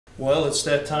Well, it's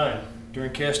that time.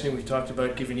 During casting, we talked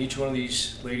about giving each one of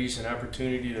these ladies an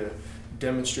opportunity to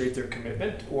demonstrate their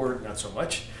commitment, or not so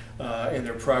much, and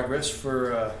their progress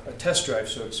for a test drive,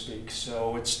 so to speak.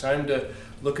 So it's time to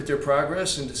look at their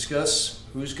progress and discuss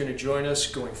who's going to join us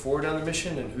going forward on the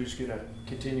mission and who's going to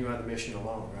continue on the mission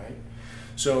alone, right?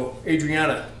 So,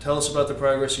 Adriana, tell us about the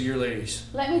progress of your ladies.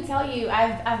 Let me tell you,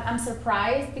 I'm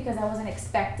surprised because I wasn't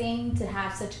expecting to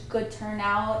have such good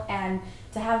turnout and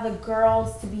to have the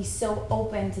girls to be so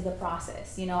open to the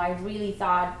process. You know, I really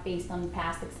thought, based on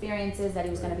past experiences, that it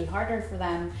was going to be harder for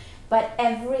them. But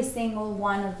every single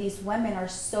one of these women are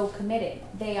so committed.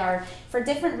 They are, for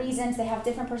different reasons, they have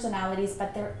different personalities,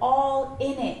 but they're all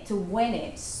in it to win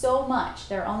it so much,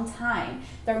 their own time.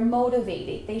 They're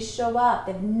motivated, they show up,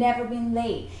 they've never been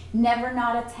late, never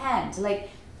not attend. Like,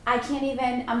 I can't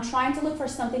even, I'm trying to look for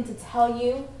something to tell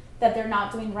you that they're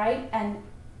not doing right, and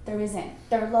there isn't.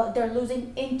 They're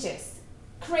losing inches,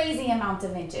 crazy amount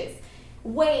of inches.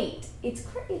 Weight, it's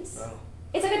crazy. Wow.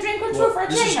 It's like a dream come true for a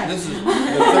trainer. This is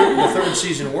the third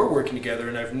season we're working together,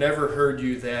 and I've never heard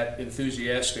you that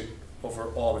enthusiastic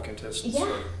over all the contestants. Yeah,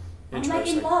 So, I'm like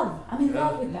in love. I'm in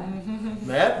love with them.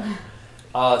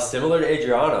 Matt? Similar to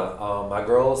Adriana, my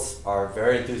girls are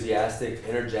very enthusiastic,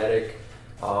 energetic,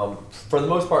 for the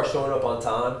most part showing up on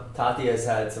time. Tati has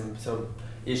had some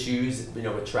issues,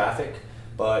 with traffic,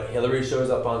 but Hillary shows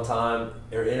up on time.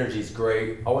 Her energy's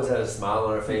great, always has a smile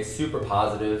on her face, super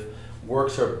positive.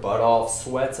 Works her butt off,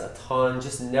 sweats a ton,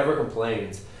 just never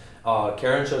complains.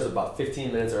 Karen shows up about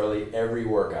 15 minutes early every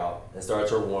workout and starts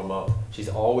her warm-up. She's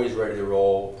always ready to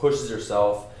roll, pushes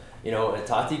herself, and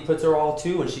Tati puts her all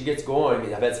too when she gets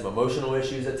going. I've had some emotional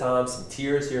issues at times, some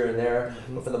tears here and there,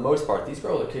 but for the most part, these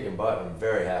girls are kicking butt. I'm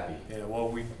very happy. Yeah,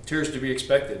 well, tears to be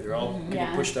expected. They're all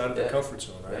getting pushed out of their comfort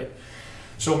zone, right? Yeah.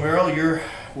 So, Meryl, you're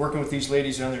working with these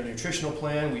ladies on their nutritional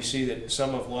plan. We see that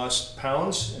some have lost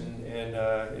pounds, and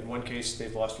in one case,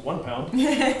 they've lost 1 pound.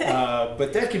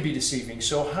 But that can be deceiving.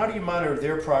 So how do you monitor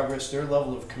their progress, their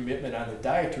level of commitment on the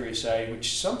dietary side,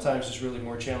 which sometimes is really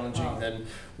more challenging than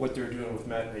what they're doing with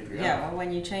Matt and Adriana? Yeah, well,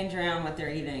 when you change around what they're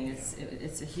eating,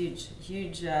 it's a huge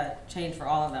change for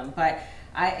all of them. But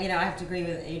I have to agree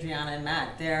with Adriana and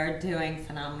Matt. They're doing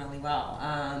phenomenally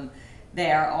well.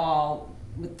 They are all,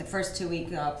 with the first 2-week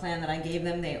plan that I gave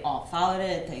them, they all followed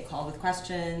it. They called with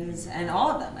questions, and all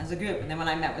of them as a group. And then when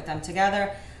I met with them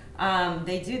together,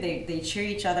 they cheer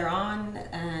each other on,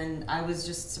 and I was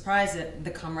just surprised at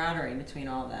the camaraderie between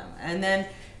all of them. And then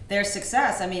their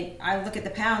success. I mean, I look at the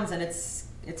pounds, and it's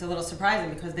a little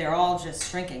surprising because they're all just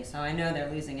shrinking. So I know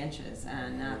they're losing inches,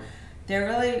 and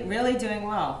they're really doing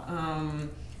well.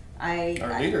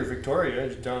 Our leader, Victoria,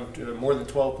 is down to more than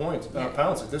 12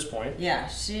 pounds at this point. Yeah,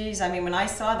 when I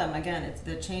saw them, again, it's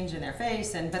the change in their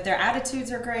face, but their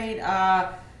attitudes are great.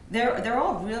 They're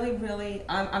all really,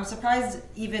 I'm surprised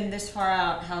even this far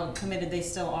out how committed they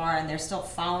still are, and they're still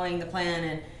following the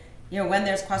plan, and when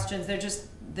there's questions,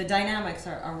 the dynamics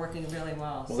are working really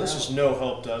well. Well, this is no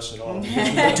help to us at all, because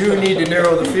we do need to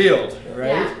narrow the field, right?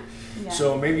 Yeah. Yeah.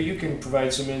 So maybe you can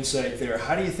provide some insight there.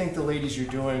 How do you think the ladies are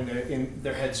doing in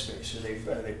their headspace?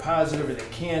 Are they positive? Are they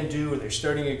can-do? Are they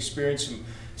starting to experience some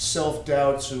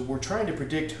self-doubt? So we're trying to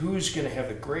predict who's going to have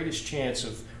the greatest chance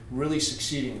of really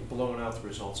succeeding and blowing out the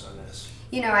results on this.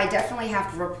 I definitely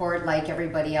have to report like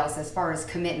everybody else as far as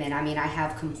commitment. I mean, I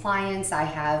have compliance, I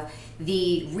have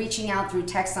the reaching out through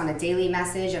text on a daily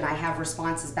message, and I have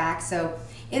responses back. So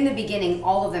in the beginning,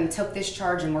 all of them took this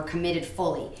charge and were committed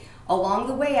fully. Along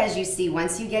the way, as you see,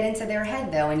 once you get into their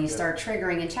head though and you start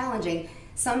triggering and challenging,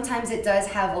 sometimes it does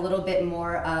have a little bit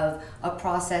more of a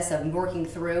process of working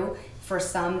through for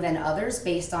some than others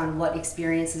based on what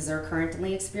experiences they're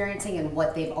currently experiencing and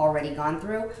what they've already gone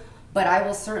through. But I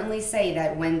will certainly say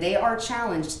that when they are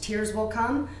challenged, tears will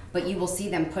come, but you will see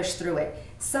them push through it.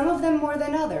 Some of them more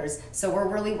than others, so we're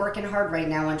really working hard right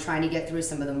now on trying to get through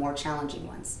some of the more challenging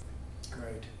ones.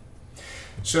 Great.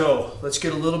 So let's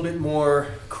get a little bit more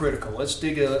critical. Let's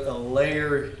dig a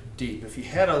layer deep. If you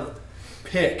had to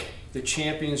pick the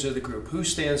champions of the group, who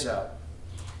stands out?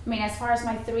 I mean, as far as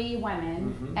my 3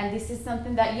 women, and this is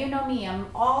something that, you know me, I'm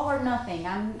all or nothing.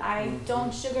 I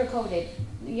don't sugarcoat it.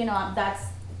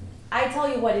 I tell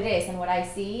you what it is and what I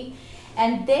see.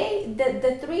 And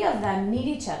the 3 of them need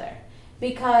each other,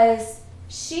 because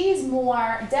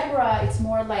Deborah, it's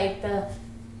more like the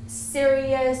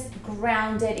serious,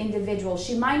 grounded individual.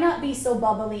 She might not be so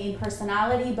bubbly in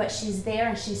personality, but she's there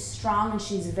and she's strong and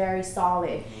she's very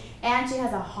solid. And she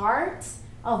has a heart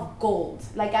of gold.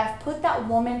 Like, I've put that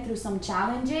woman through some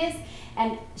challenges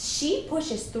and she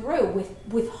pushes through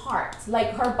with heart.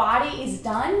 Like, her body is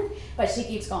done, but she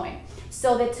keeps going.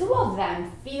 So the two of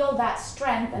them feel that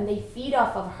strength and they feed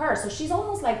off of her. So she's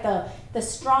almost like the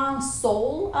strong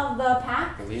soul of the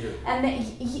pack. The leader. And then,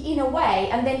 in a way.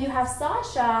 And then you have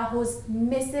Sasha, who's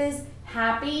Mrs.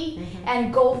 Happy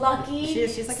and go lucky.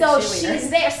 She's like so a cheerleader. she's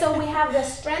there. So we have the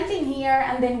strength in here,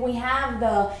 and then we have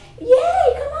the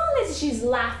yay, come on, she's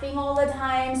laughing all the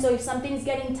time. So if something's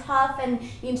getting tough, and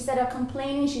instead of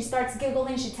complaining, she starts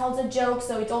giggling, she tells a joke.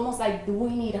 So it's almost like we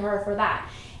need her for that.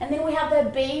 And then we have the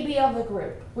baby of the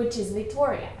group, which is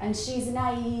Victoria. And she's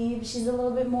naive, she's a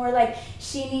little bit more like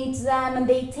she needs them, and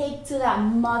they take to that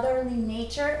motherly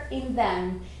nature in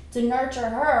them to nurture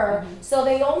her. So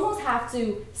they almost have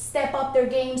to step up their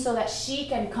game so that she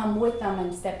can come with them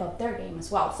and step up their game as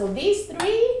well. So these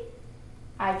three,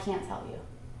 I can't tell you.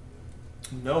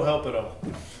 No help at all.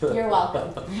 You're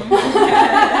welcome.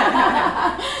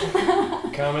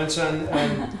 Comments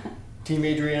on Team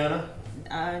Adriana?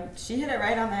 She hit it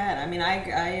right on the head. I mean,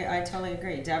 I totally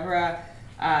agree. Deborah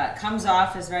comes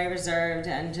off as very reserved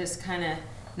and just kind of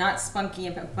not spunky,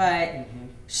 but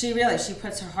she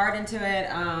puts her heart into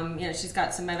it. She's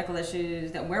got some medical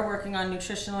issues that we're working on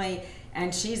nutritionally,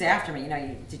 and she's after me.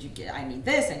 Did you get? I need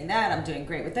this, I need that. I'm doing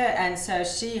great with it, and so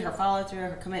her follow through,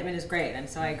 her commitment is great, and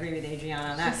so I agree with Adriana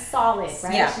on that. She's solid,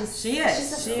 right? Yeah, she is.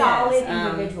 She's a solid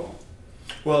individual.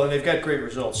 Well, and they've got great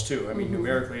results too. I mean,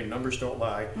 numerically, numbers don't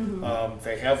lie.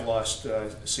 They have lost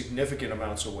significant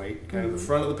amounts of weight, kind of the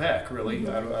front of the pack, really,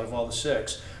 out of all the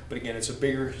six. But again, it's a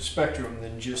bigger spectrum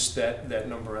than just that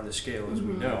number on the scale, as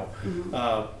we know.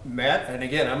 Matt, and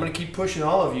again, I'm going to keep pushing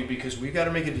all of you because we've got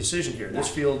to make a decision here. This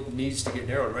field needs to get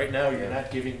narrowed. Right now, you're not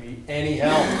giving me any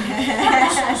help.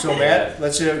 So, Matt,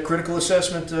 let's say a critical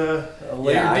assessment a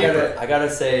layer deeper. I gotta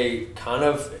say, kind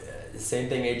of the same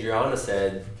thing Adriana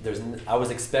said. I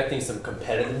was expecting some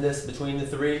competitiveness between the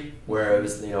three, where it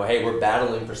was, hey, we're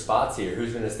battling for spots here.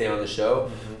 Who's going to stay on the show?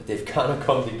 But they've kind of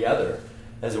come together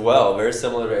as well, very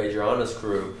similar to Adriana's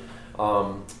crew.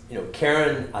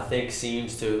 Karen, I think,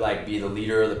 seems to be the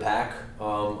leader of the pack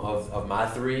of my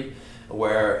three,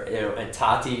 where and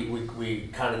Tati, we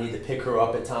kind of need to pick her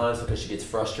up at times because she gets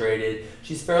frustrated.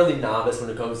 She's fairly novice when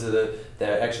it comes to the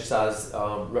exercise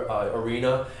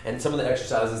arena, and some of the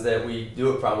exercises that we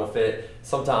do at Primal Fit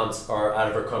sometimes are out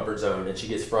of her comfort zone, and she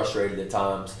gets frustrated at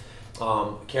times.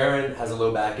 Karen has a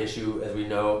low back issue, as we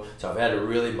know, so I've had to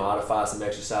really modify some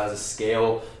exercises,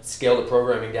 scale the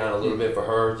programming down a little bit for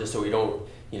her, just so we don't,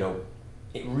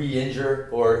 re-injure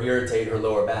or irritate her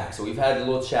lower back. So we've had a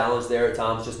little challenge there at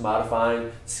times, just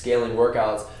modifying, scaling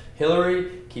workouts.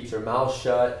 Hillary keeps her mouth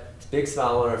shut, big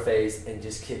smile on her face, and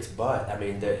just kicks butt. I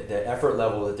mean, the effort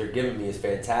level that they're giving me is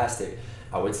fantastic.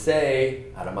 I would say,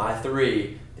 out of my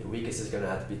three, the weakest is going to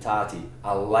have to be Tati.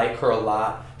 I like her a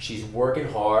lot. She's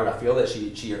working hard. I feel that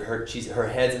her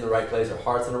head's in the right place, her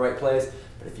heart's in the right place.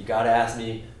 But if you got to ask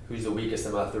me who's the weakest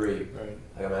of my three,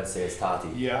 I'm going to say it's Tati.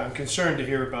 Yeah, I'm concerned to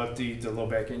hear about the low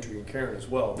back injury in Karen as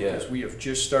well, because we have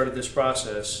just started this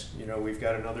process. We've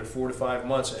got another 4 to 5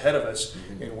 months ahead of us,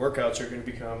 and workouts are going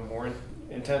to become more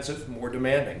intensive, more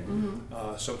demanding,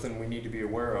 something we need to be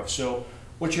aware of. So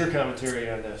what's your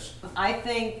commentary on this? I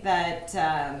think that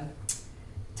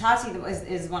Tati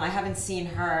is one I haven't seen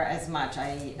her as much.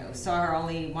 I saw her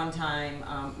only one time,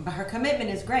 but her commitment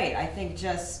is great. I think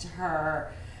just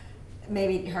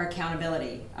maybe her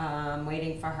accountability,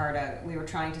 waiting for her we were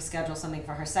trying to schedule something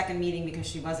for her second meeting because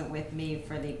she wasn't with me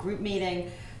for the group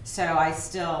meeting, so I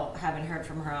still haven't heard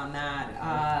from her on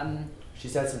that.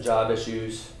 She's had some job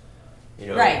issues.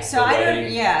 Right, so I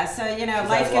don't, so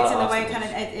life gets in the way, kind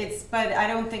of, but I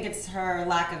don't think it's her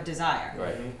lack of desire.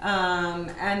 Right.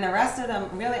 And the rest of them,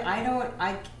 really,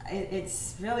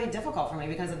 it's really difficult for me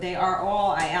because they are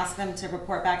all, I ask them to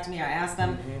report back to me, I ask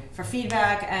them for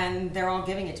feedback, and they're all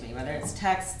giving it to me, whether it's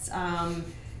texts.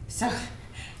 So,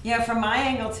 from my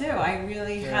angle too, I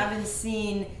really haven't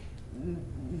seen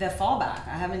the fallback.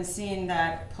 I haven't seen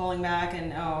that pulling back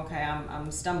and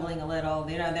I'm stumbling a little.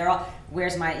 They're all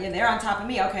they're on top of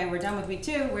me. Okay, we're done with week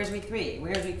 2. Where's week 3?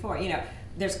 Where's week 4?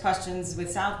 There's questions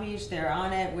with South Beach. They're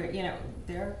on it.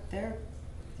 They're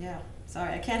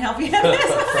Sorry, I can't help you.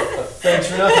 Thanks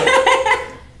for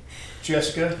nothing,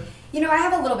 Jessica. I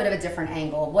have a little bit of a different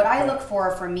angle. What I look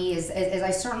for me is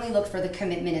I certainly look for the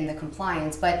commitment and the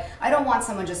compliance, but I don't want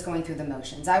someone just going through the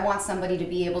motions. I want somebody to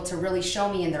be able to really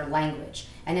show me in their language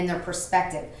and in their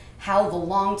perspective how the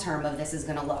long term of this is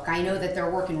going to look. I know that they're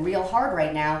working real hard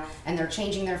right now and they're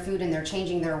changing their food and they're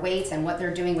changing their weights and what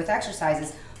they're doing with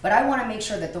exercises, but I want to make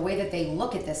sure that the way that they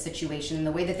look at this situation and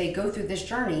the way that they go through this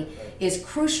journey is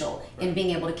crucial in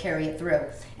being able to carry it through.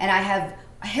 And I have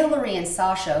Hillary and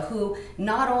Sasha, who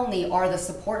not only are the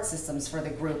support systems for the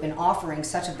group and offering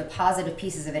such of the positive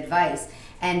pieces of advice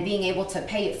and being able to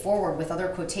pay it forward with other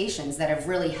quotations that have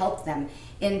really helped them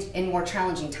in more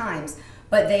challenging times,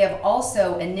 but they have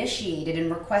also initiated and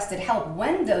requested help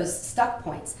when those stuck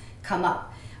points come up.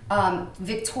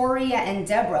 Victoria and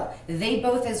Deborah, they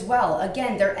both as well.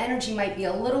 Again, their energy might be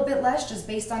a little bit less just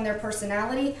based on their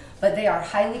personality, but they are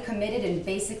highly committed in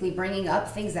basically bringing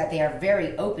up things that they are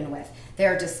very open with. They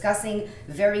are discussing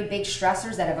very big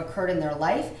stressors that have occurred in their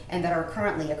life and that are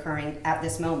currently occurring at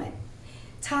this moment.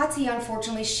 Tati,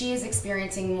 unfortunately, she is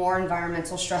experiencing more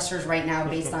environmental stressors right now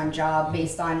based on job,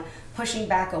 based on pushing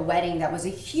back a wedding that was a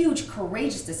huge,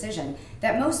 courageous decision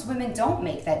that most women don't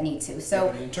make that need to. So,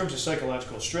 in terms of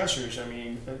psychological stressors, I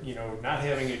mean, not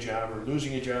having a job or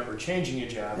losing a job or changing a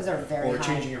job, those are very or high.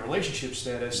 changing your relationship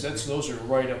status, those are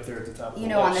right up there at the top of the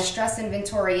list. On the stress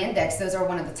inventory index, those are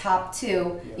one of the top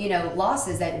two,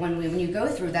 losses that when you go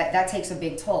through that takes a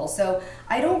big toll. So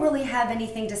I don't really have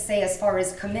anything to say as far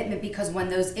as commitment, because when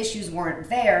those issues weren't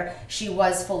there, she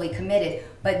was fully committed.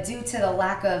 But due to the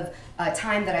lack of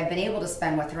time that I've been able to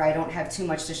spend with her, I don't have too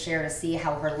much to share to see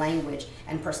how her language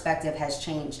and perspective has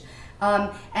changed.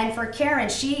 And for Karen,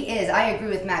 I agree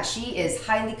with Matt, she is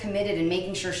highly committed in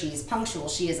making sure she's punctual,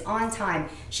 she is on time,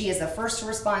 she is the first to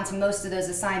respond to most of those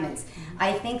assignments.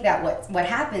 I think that what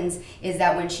happens is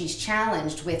that when she's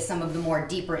challenged with some of the more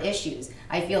deeper issues,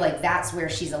 I feel like that's where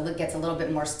she gets a little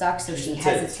bit more stuck, so she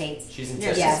hesitates. She's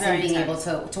intense. Yes, and being able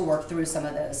to work through some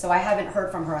of those. So I haven't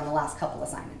heard from her on the last couple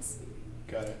assignments.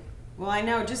 Got it. Well, I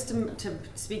know, just to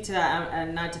speak to that,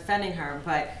 I'm not defending her,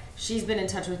 but she's been in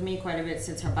touch with me quite a bit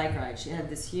since her bike ride. She had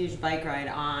this huge bike ride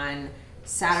on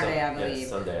Saturday, I believe. Yes,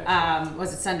 Sunday.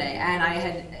 Was it Sunday? And I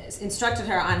had instructed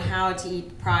her on how to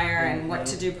eat prior and what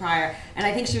to do prior. And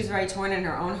I think she was very torn in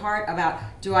her own heart about,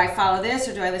 do I follow this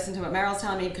or do I listen to what Meryl's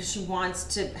telling me? Because she wants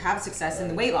to have success in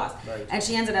the weight loss. Right. And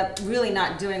she ended up really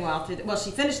not doing well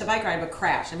she finished the bike ride but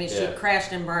crashed. I mean, she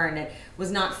crashed and burned and was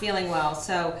not feeling well.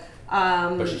 So.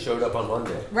 But she showed up on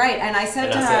Monday. Right, and I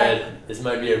said to her, said, this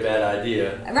might be a bad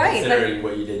idea, right, considering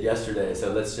what you did yesterday.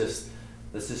 So let's just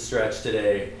stretch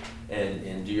today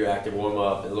and do your active warm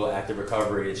up and a little active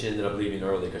recovery. And she ended up leaving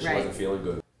early because she wasn't feeling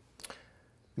good.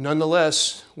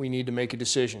 Nonetheless, we need to make a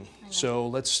decision. So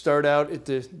let's start out at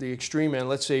the extreme end.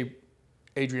 Let's say,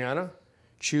 Adriana,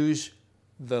 choose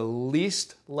the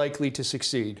least likely to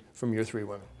succeed from your three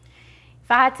women.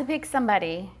 If I had to pick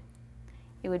somebody,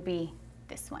 it would be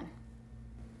this one.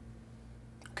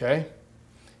 Okay,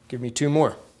 give me two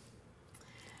more.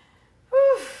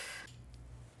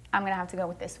 I'm gonna have to go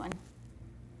with this one.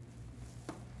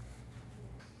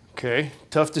 Okay,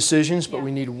 tough decisions, but Yeah.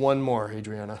 we need one more,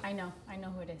 Adriana. I know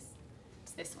who it is.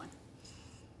 It's this one.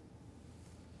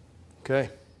 Okay,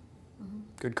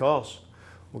 good calls.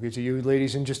 We'll get to you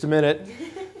ladies in just a minute.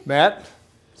 Matt,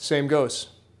 same goes.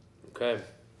 Okay.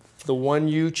 The one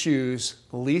you choose,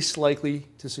 least likely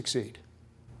to succeed.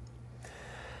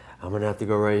 I'm going to have to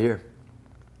go right here.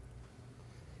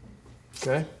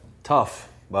 Okay, Tough,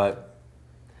 but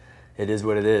it is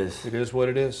what it is. it is what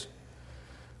it is.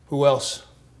 Who else?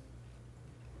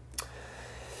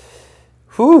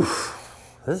 Whew.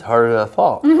 This is harder than I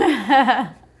thought.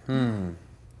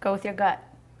 Go with your gut.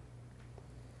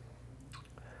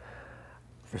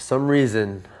 For some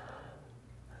reason,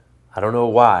 I don't know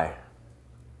why,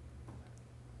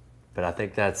 but I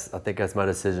think that's my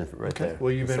decision right Okay, there.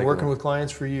 well, you've The been second working one. with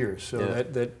clients for years, so Yeah.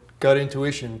 that gut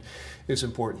intuition is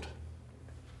important.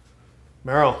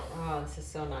 Meryl. oh, this is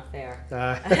so not fair.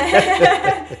 Uh,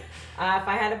 If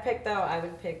I had to pick, though, I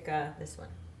would pick this one.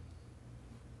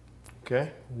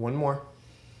 okay, one more.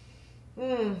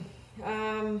 I'll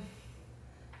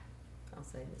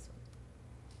say this one.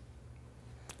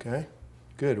 Okay,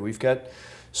 good. We've got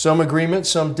some agreement,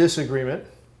 some disagreement.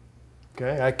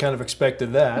 Okay, I kind of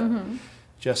expected that.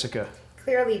 Jessica.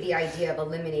 Clearly, the idea of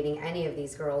eliminating any of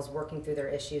these girls working through their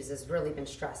issues has really been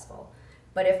stressful.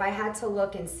 But if I had to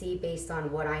look and see based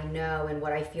on what I know and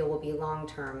what I feel will be long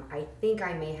term, I think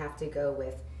I may have to go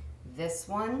with this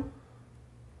one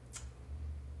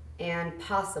and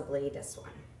possibly this one.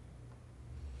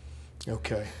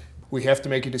 Okay, we have to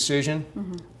make a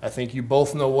decision. I think you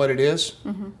both know what it is.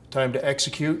 Time to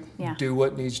execute, Yeah. do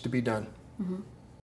what needs to be done.